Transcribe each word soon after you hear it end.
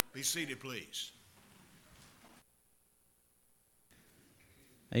Be seated, please.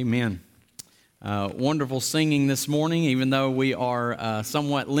 Amen. Wonderful singing this morning, even though we are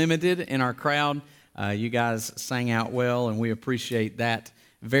somewhat limited in our crowd. You guys sang out well, and we appreciate that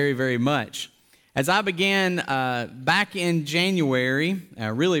very, very much. As I began back in January,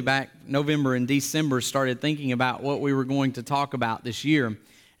 really back November and December, started thinking about what we were going to talk about this year.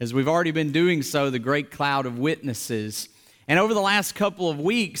 As we've already been doing so, the great cloud of witnesses. And over the last couple of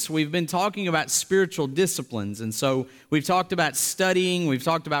weeks, we've been talking about spiritual disciplines. And so we've talked about studying, we've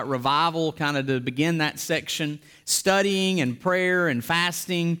talked about revival, kind of to begin that section, studying and prayer and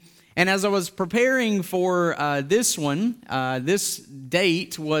fasting. And as I was preparing for this one, this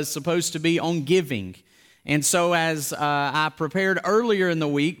date was supposed to be on giving. And so as I prepared earlier in the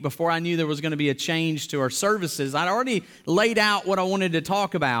week, before I knew there was going to be a change to our services, I'd already laid out what I wanted to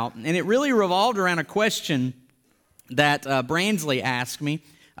talk about. And it really revolved around a question that Bransley asked me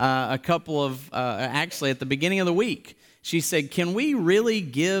actually at the beginning of the week. She said, "Can we really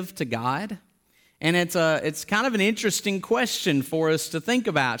give to God?" And it's kind of an interesting question for us to think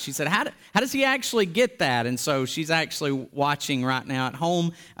about. She said, how does he actually get that? And so she's actually watching right now at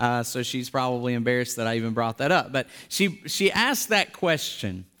home, so she's probably embarrassed that I even brought that up. But she asked that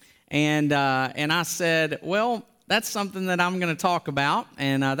question, and I said, well, that's something that I'm going to talk about,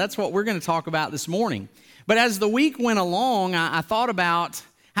 and that's what we're going to talk about this morning. But as the week went along, I thought about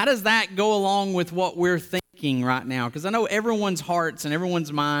how does that go along with what we're thinking right now? Because I know everyone's hearts and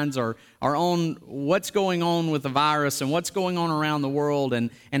everyone's minds are on what's going on with the virus and what's going on around the world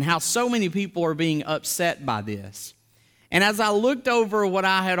and how so many people are being upset by this. And as I looked over what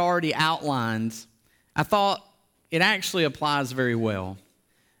I had already outlined, I thought it actually applies very well.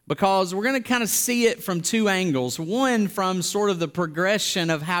 Because we're going to kind of see it from two angles. One, from sort of the progression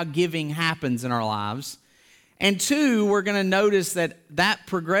of how giving happens in our lives. And two, we're going to notice that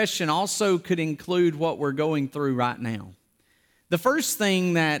progression also could include what we're going through right now. The first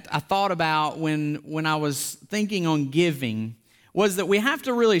thing that I thought about when I was thinking on giving was that we have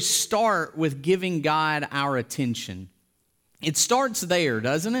to really start with giving God our attention. It starts there,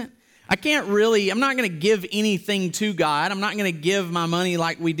 doesn't it? I'm not going to give anything to God. I'm not going to give my money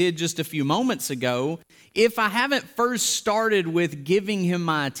like we did just a few moments ago if I haven't first started with giving Him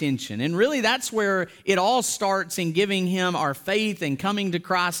my attention. And really that's where it all starts, in giving Him our faith and coming to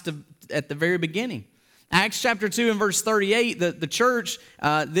Christ at the very beginning. Acts chapter 2 and verse 38, the church,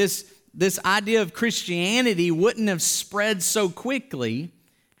 this idea of Christianity wouldn't have spread so quickly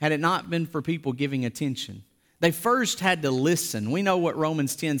had it not been for people giving attention. They first had to listen. We know what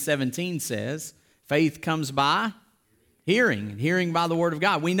Romans 10:17 says. Faith comes by hearing, and hearing by the Word of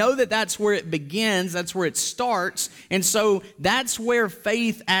God. We know that that's where it begins, that's where it starts, and so that's where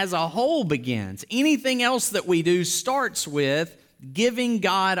faith as a whole begins. Anything else that we do starts with giving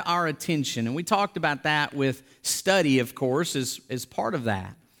God our attention, and we talked about that with study, of course, as part of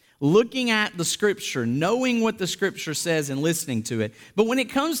that. Looking at the Scripture, knowing what the Scripture says and listening to it. But when it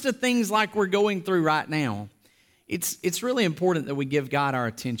comes to things like we're going through right now, it's really important that we give God our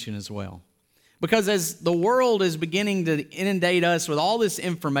attention as well. Because as the world is beginning to inundate us with all this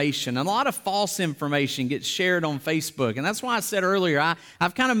information, a lot of false information gets shared on Facebook. And that's why I said earlier,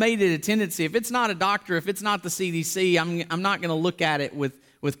 I've kind of made it a tendency, if it's not a doctor, if it's not the CDC, I'm not going to look at it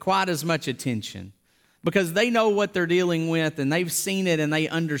with quite as much attention. Because they know what they're dealing with, and they've seen it, and they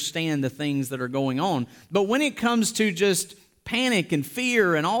understand the things that are going on. But when it comes to just panic and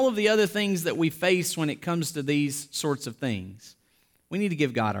fear and all of the other things that we face when it comes to these sorts of things, we need to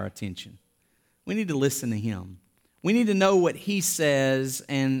give God our attention. We need to listen to Him. We need to know what He says,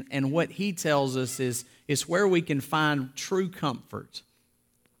 and what He tells us is where we can find true comfort.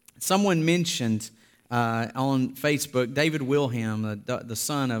 Someone mentioned on Facebook, David Wilhelm, the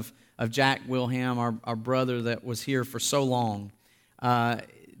son of Jack Wilhelm, our brother that was here for so long.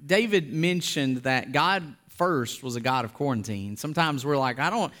 David mentioned that God first was a God of quarantine. Sometimes we're like, I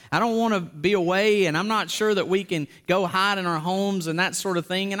don't want to be away, and I'm not sure that we can go hide in our homes and that sort of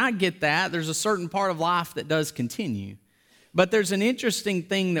thing. And I get that. There's a certain part of life that does continue. But there's an interesting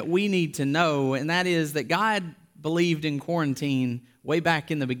thing that we need to know, and that is that God believed in quarantine way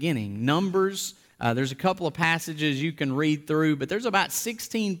back in the beginning. Numbers, there's a couple of passages you can read through, but there's about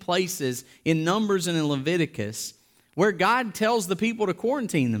 16 places in Numbers and in Leviticus where God tells the people to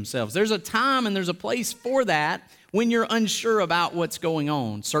quarantine themselves. There's a time and there's a place for that when you're unsure about what's going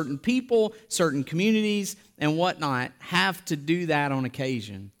on. Certain people, certain communities, and whatnot have to do that on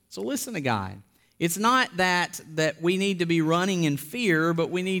occasion. So listen to God. It's not that we need to be running in fear, but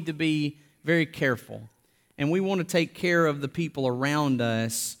we need to be very careful. And we want to take care of the people around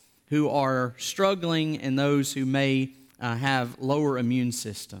us who are struggling and those who may have lower immune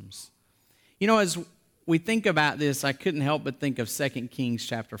systems. You know, as we think about this, I couldn't help but think of 2 Kings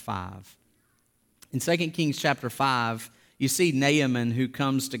chapter 5. In 2 Kings chapter 5, you see Naaman who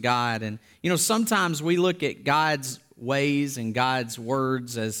comes to God. And, you know, sometimes we look at God's ways and God's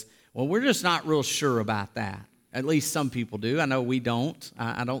words as, well, we're just not real sure about that. At least some people do. I know we don't.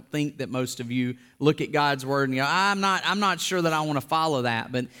 I don't think that most of you look at God's word and go, I'm not sure that I want to follow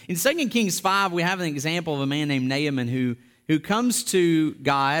that. But in 2 Kings 5, we have an example of a man named Naaman who comes to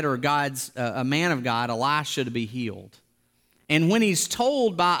God, or a man of God, Elisha, to be healed. And when he's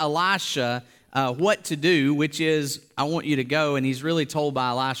told by Elisha what to do, which is, I want you to go, and he's really told by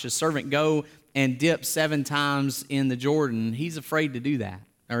Elisha's servant, go and dip 7 times in the Jordan, he's afraid to do that.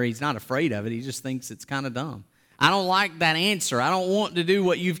 Or he's not afraid of it, he just thinks it's kind of dumb. I don't like that answer. I don't want to do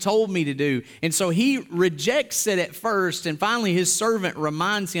what you've told me to do. And so he rejects it at first, and finally his servant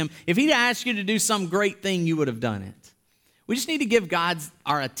reminds him, if he'd asked you to do some great thing, you would have done it. We just need to give God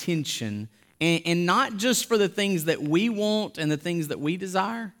our attention, and not just for the things that we want and the things that we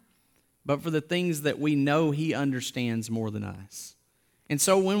desire, but for the things that we know he understands more than us. And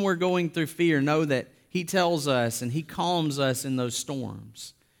so when we're going through fear, know that he tells us and he calms us in those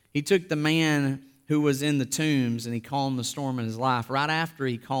storms. He took the man who was in the tombs, and he calmed the storm in his life right after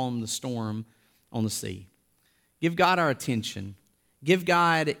he calmed the storm on the sea. Give God our attention. Give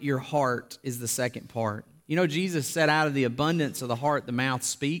God your heart is the second part. You know, Jesus said, out of the abundance of the heart, the mouth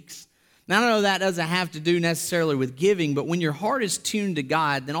speaks. Now, I know that doesn't have to do necessarily with giving, but when your heart is tuned to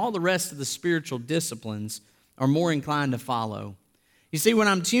God, then all the rest of the spiritual disciplines are more inclined to follow. You see, when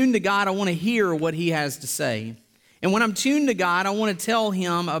I'm tuned to God, I want to hear what he has to say. And when I'm tuned to God, I want to tell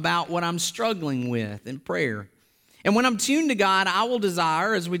him about what I'm struggling with in prayer. And when I'm tuned to God, I will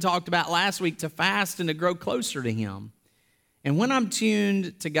desire, as we talked about last week, to fast and to grow closer to him. And when I'm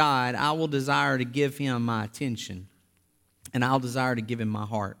tuned to God, I will desire to give him my attention. And I'll desire to give him my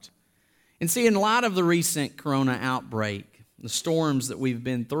heart. And see, in light of the recent corona outbreak, the storms that we've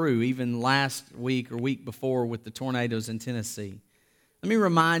been through, even last week or week before with the tornadoes in Tennessee, let me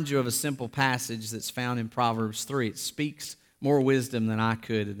remind you of a simple passage that's found in Proverbs 3. It speaks more wisdom than I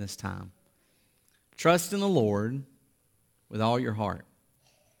could in this time. Trust in the Lord with all your heart.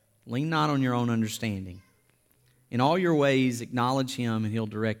 Lean not on your own understanding. In all your ways acknowledge him, and he'll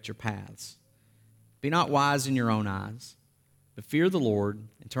direct your paths. Be not wise in your own eyes, but fear the Lord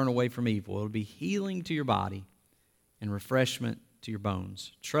and turn away from evil. It will be healing to your body and refreshment to your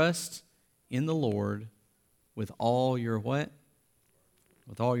bones. Trust in the Lord with all your what?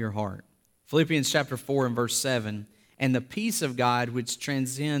 With all your heart. Philippians chapter 4 and verse 7, and the peace of God, which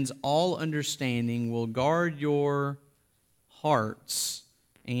transcends all understanding, will guard your hearts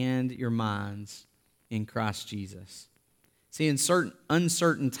and your minds in Christ Jesus. See, in certain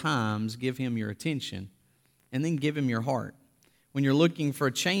uncertain times, give him your attention, and then give him your heart. When you're looking for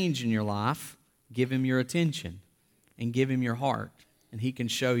a change in your life, give him your attention and give him your heart, and he can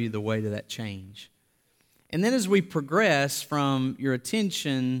show you the way to that change. And then as we progress from your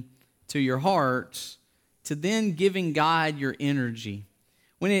attention to your heart to then giving God your energy.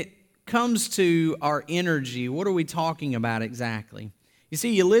 When it comes to our energy, what are we talking about exactly? You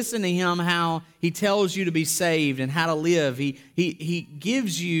see, you listen to him, how he tells you to be saved and how to live. He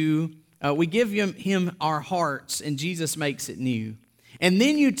gives you, we give him our hearts, and Jesus makes it new. And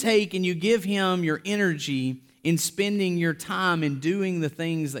then you take and you give him your energy in spending your time in doing the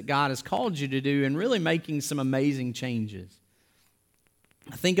things that God has called you to do and really making some amazing changes.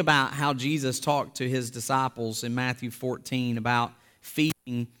 Think about how Jesus talked to his disciples in Matthew 14 about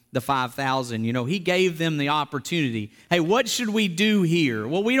feeding the 5,000. You know, he gave them the opportunity. Hey, what should we do here?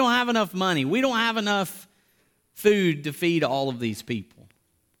 Well, we don't have enough money. We don't have enough food to feed all of these people.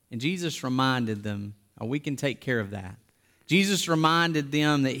 And Jesus reminded them, oh, we can take care of that. Jesus reminded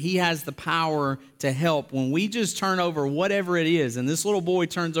them that he has the power to help when we just turn over whatever it is. And this little boy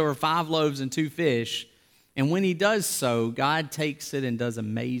turns over 5 loaves and 2 fish. And when he does so, God takes it and does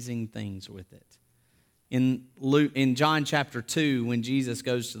amazing things with it. In John chapter 2, when Jesus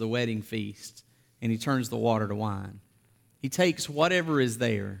goes to the wedding feast and he turns the water to wine, he takes whatever is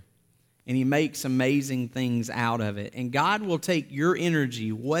there and he makes amazing things out of it. And God will take your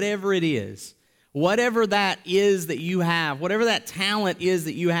energy, whatever it is, whatever that is that you have, whatever that talent is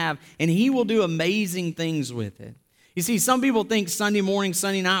that you have, and he will do amazing things with it. You see, some people think Sunday morning,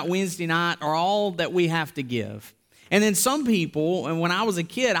 Sunday night, Wednesday night are all that we have to give. And then some people, and when I was a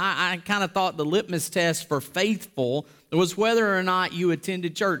kid, I kind of thought the litmus test for faithful was whether or not you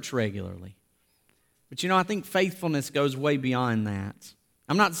attended church regularly. But you know, I think faithfulness goes way beyond that.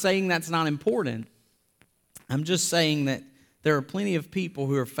 I'm not saying that's not important. I'm just saying that there are plenty of people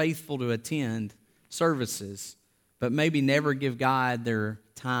who are faithful to attend services, but maybe never give God their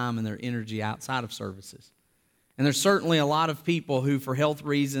time and their energy outside of services. And there's certainly a lot of people who, for health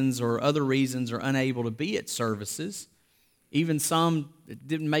reasons or other reasons, are unable to be at services. Even some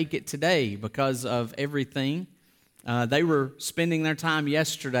didn't make it today because of everything. They were spending their time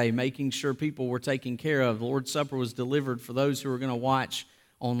yesterday making sure people were taken care of. The Lord's Supper was delivered for those who were going to watch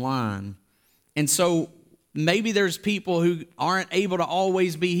online. And so maybe there's people who aren't able to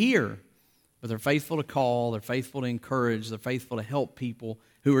always be here, but they're faithful to call, they're faithful to encourage, they're faithful to help people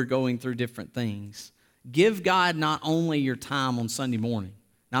who are going through different things. Give God not only your time on Sunday morning,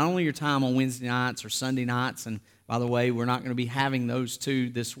 not only your time on Wednesday nights or Sunday nights, and by the way, we're not going to be having those two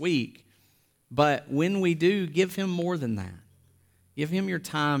this week, but when we do, give Him more than that. Give Him your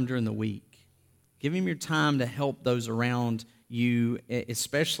time during the week. Give Him your time to help those around you,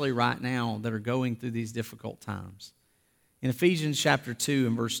 especially right now, that are going through these difficult times. In Ephesians chapter 2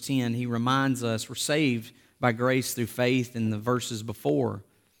 and verse 10, he reminds us we're saved by grace through faith in the verses before.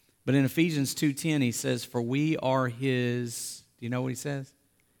 But in Ephesians 2:10, he says, for we are His, do you know what he says?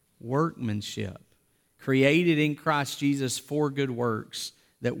 Workmanship, created in Christ Jesus for good works,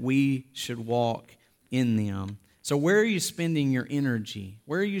 that we should walk in them. So where are you spending your energy?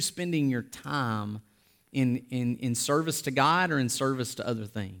 Where are you spending your time in service to God or in service to other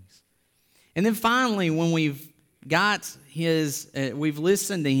things? And then finally, when we've got we've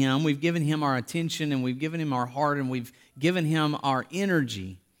listened to Him, we've given Him our attention, and we've given Him our heart, and we've given Him our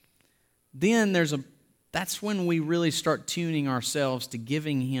energy, then that's when we really start tuning ourselves to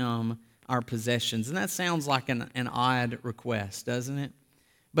giving Him our possessions. And that sounds like an odd request, doesn't it?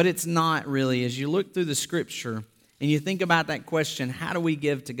 But it's not really. As you look through the Scripture and you think about that question, how do we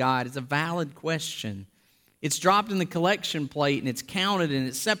give to God? It's a valid question. It's dropped in the collection plate, and it's counted, and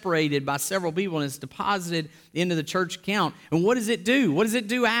it's separated by several people, and it's deposited into the church account. And what does it do? What does it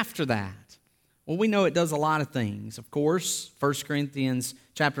do after that? Well, we know it does a lot of things. Of course, 1 Corinthians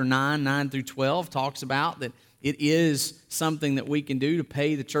chapter 9 through 12 talks about that it is something that we can do to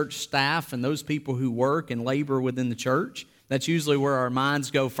pay the church staff and those people who work and labor within the church. That's usually where our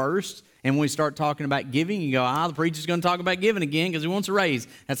minds go first. And when we start talking about giving, you go, the preacher's going to talk about giving again because he wants a raise.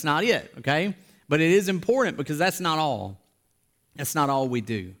 That's not it, okay? But it is important because that's not all. That's not all we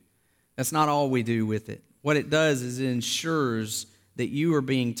do. That's not all we do with it. What it does is it ensures that you are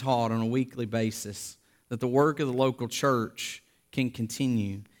being taught on a weekly basis, that the work of the local church can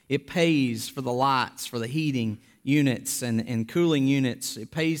continue. It pays for the lights, for the heating units and cooling units.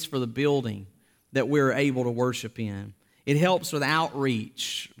 It pays for the building that we're able to worship in. It helps with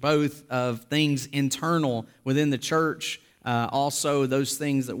outreach, both of things internal within the church, also those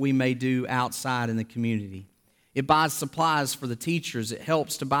things that we may do outside in the community. It buys supplies for the teachers. It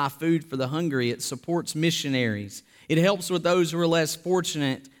helps to buy food for the hungry. It supports missionaries. It helps with those who are less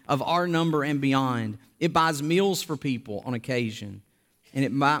fortunate of our number and beyond. It buys meals for people on occasion. And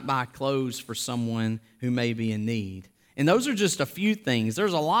it might buy clothes for someone who may be in need. And those are just a few things.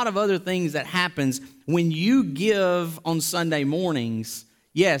 There's a lot of other things that happens when you give on Sunday mornings.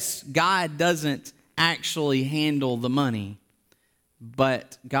 Yes, God doesn't actually handle the money,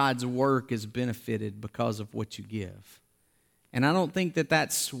 but God's work is benefited because of what you give. And I don't think that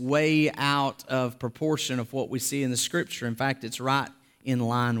that's way out of proportion of what we see in the Scripture. In fact, it's right in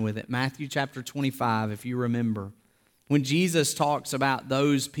line with it. Matthew chapter 25, if you remember, when Jesus talks about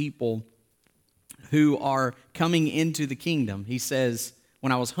those people who are coming into the kingdom, he says,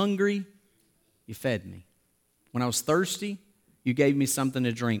 when I was hungry, you fed me. When I was thirsty, you gave me something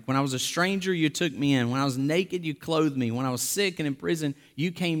to drink. When I was a stranger, you took me in. When I was naked, you clothed me. When I was sick and in prison,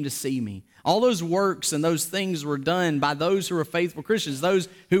 you came to see me. All those works and those things were done by those who were faithful Christians. Those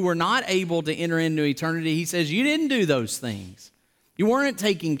who were not able to enter into eternity, he says, you didn't do those things. You weren't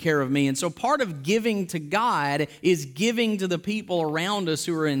taking care of me. And so part of giving to God is giving to the people around us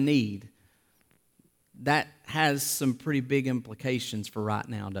who are in need. That has some pretty big implications for right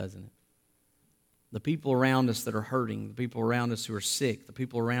now, doesn't it? The people around us that are hurting, the people around us who are sick, the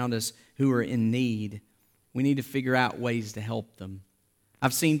people around us who are in need, we need to figure out ways to help them.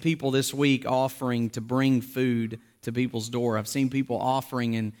 I've seen people this week offering to bring food to people's door. I've seen people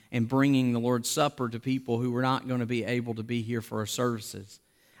offering and bringing the Lord's Supper to people who were not going to be able to be here for our services.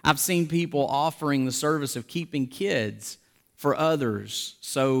 I've seen people offering the service of keeping kids for others,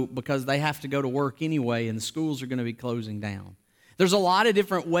 so because they have to go to work anyway and the schools are going to be closing down. There's a lot of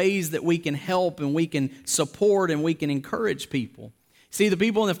different ways that we can help and we can support and we can encourage people. See, the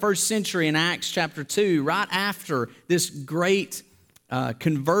people in the first century in Acts chapter 2, right after this great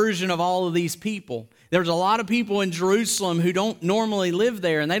conversion of all of these people, there's a lot of people in Jerusalem who don't normally live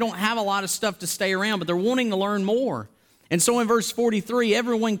there and they don't have a lot of stuff to stay around, but they're wanting to learn more. And so in verse 43,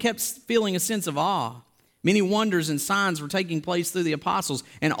 everyone kept feeling a sense of awe Many wonders and signs were taking place through the apostles,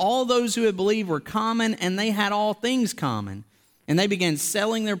 and all those who had believed were common, and they had all things common. And they began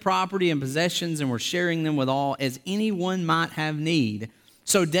selling their property and possessions and were sharing them with all, as anyone might have need.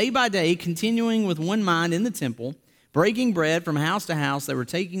 So day by day, continuing with one mind in the temple, breaking bread from house to house, they were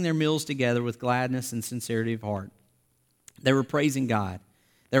taking their meals together with gladness and sincerity of heart. They were praising God.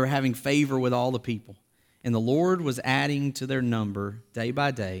 They were having favor with all the people. And the Lord was adding to their number day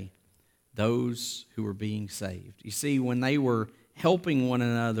by day those who were being saved. You see, when they were helping one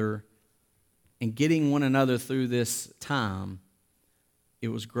another and getting one another through this time, it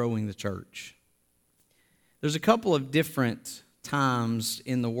was growing the church. There's a couple of different times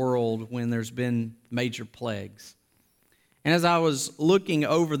in the world when there's been major plagues. And as I was looking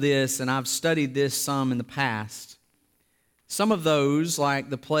over this, and I've studied this some in the past, some of those, like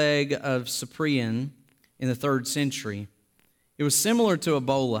the plague of Cyprian in the 3rd century, it was similar to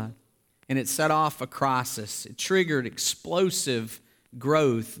Ebola, and it set off a crisis. It triggered explosive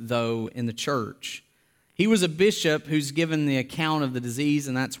growth, though, in the church. He was a bishop who's given the account of the disease,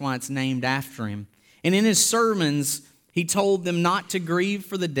 and that's why it's named after him. And in his sermons, he told them not to grieve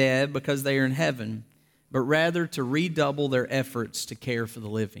for the dead because they are in heaven, but rather to redouble their efforts to care for the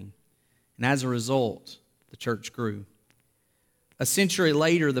living. And as a result, the church grew. A century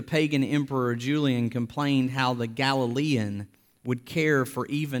later, the pagan emperor Julian complained how the Galilean would care for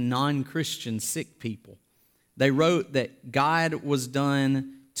even non-Christian sick people. They wrote that good was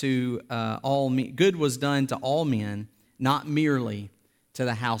done to all men, not merely to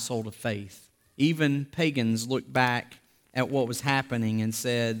the household of faith. Even pagans looked back at what was happening and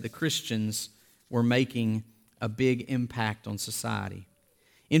said the Christians were making a big impact on society.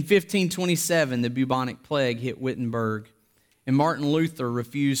 In 1527, the bubonic plague hit Wittenberg, and Martin Luther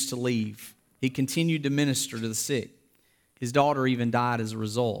refused to leave. He continued to minister to the sick. His daughter even died as a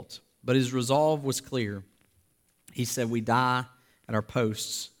result, but his resolve was clear. He said, "We die at our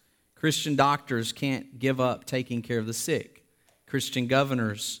posts. Christian doctors can't give up taking care of the sick. Christian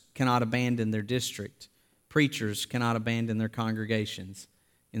governors cannot abandon their district. Preachers cannot abandon their congregations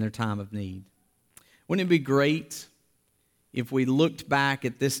in their time of need." Wouldn't it be great if we looked back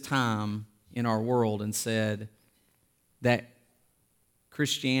at this time in our world and said that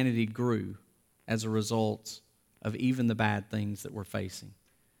Christianity grew as a result of even the bad things that we're facing?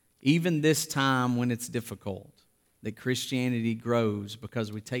 Even this time when it's difficult, that Christianity grows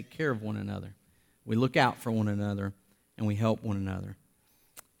because we take care of one another. We look out for one another and we help one another.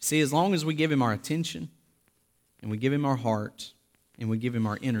 See, as long as we give Him our attention and we give Him our heart and we give Him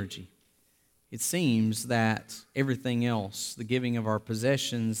our energy, it seems that everything else, the giving of our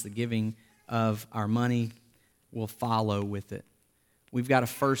possessions, the giving of our money, will follow with it. We've got to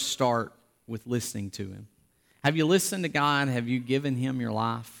first start with listening to Him. Have you listened to God? Have you given Him your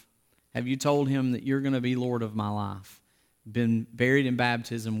life? Have you told Him that you're going to be Lord of my life? Been buried in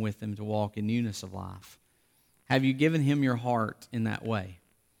baptism with Him to walk in newness of life? Have you given Him your heart in that way?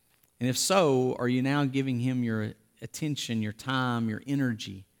 And if so, are you now giving Him your attention, your time, your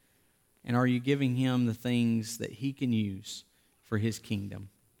energy? And are you giving Him the things that He can use for His kingdom?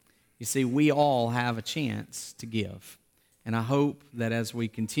 You see, we all have a chance to give. And I hope that as we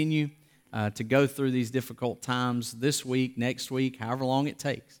continue to go through these difficult times this week, next week, however long it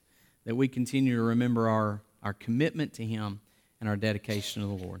takes, that we continue to remember our commitment to Him and our dedication to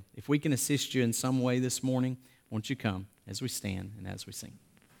the Lord. If we can assist you in some way this morning, won't you come as we stand and as we sing?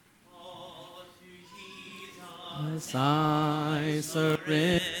 As I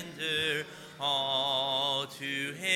surrender all to Him.